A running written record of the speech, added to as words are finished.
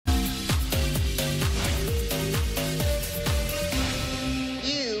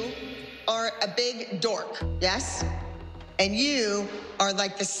big dork, yes? And you are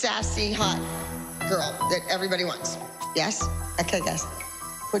like the sassy, hot girl that everybody wants, yes? Okay, guys.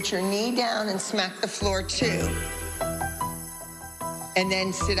 Put your knee down and smack the floor 2. And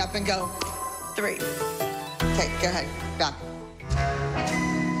then sit up and go 3. Okay, go ahead, back.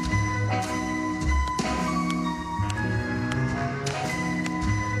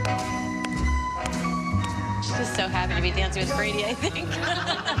 She's just so happy to be dancing with Brady, I think.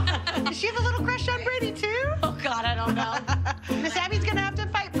 Does she have a little crush on Brady, too? Oh, God, I don't know. Miss Abby's gonna have to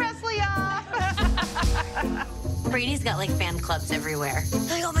fight Presley off. Brady's got, like, fan clubs everywhere.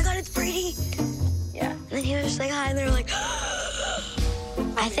 Like, oh my God, it's Brady. Yeah. And then he was just like, hi, and they were like,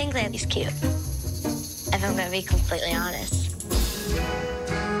 I think that he's cute. If I'm gonna be completely honest.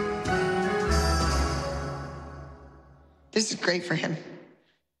 This is great for him.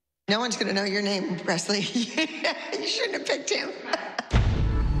 No one's gonna know your name, Presley. You shouldn't have picked him.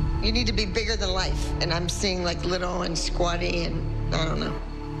 You need to be bigger than life. And I'm seeing like little and squatty and I don't know.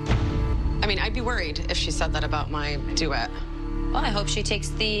 I mean, I'd be worried if she said that about my duet. Well, I hope she takes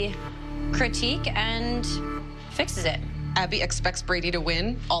the critique and fixes it. Abby expects Brady to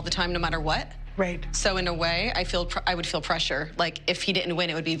win all the time, no matter what. Right. So in a way, I would feel pressure. Like if he didn't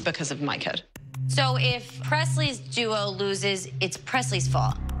win, it would be because of my kid. So if Presley's duo loses, it's Presley's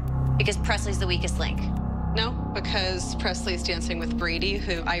fault because Presley's the weakest link. No, because Presley's dancing with Brady,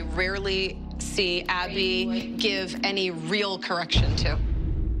 who I rarely see Abby give any real correction to.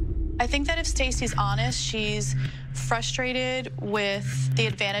 I think that if Stacey's honest, she's frustrated with the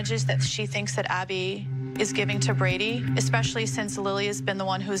advantages that she thinks that Abby is giving to Brady, especially since Lily has been the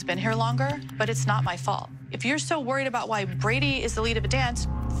one who's been here longer, but it's not my fault. If you're so worried about why Brady is the lead of a dance,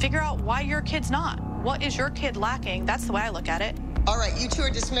 figure out why your kid's not. What is your kid lacking? That's the way I look at it. All right, you two are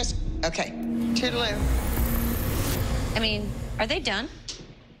dismissed. Okay, toodaloo. I mean, are they done?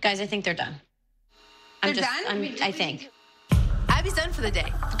 Guys, I think they're done. They're done? I think. Abby's done for the day.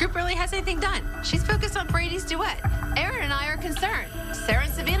 The group barely has anything done. She's focused on Brady's duet. Aaron and I are concerned. Sarah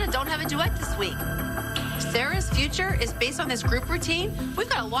and Savannah don't have a duet this week. Sarah's future is based on this group routine. We've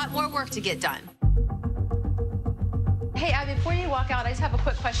got a lot more work to get done. Hey, Abby, before you walk out, I just have a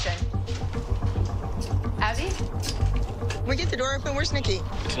quick question. Abby? We get the door open. Where's Nikki?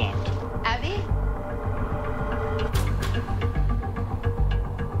 It's locked. Abby?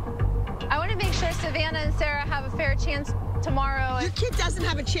 I want to make sure Savannah and Sarah have a fair chance tomorrow. Your kid doesn't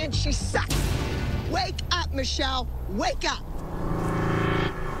have a chance. She sucks. Wake up, Michelle. Wake up.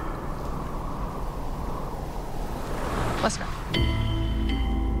 Let's go.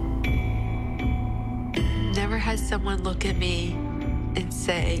 Never had someone look at me and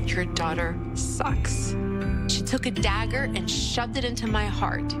say, your daughter sucks. She took a dagger and shoved it into my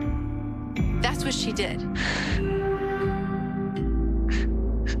heart. That's what she did.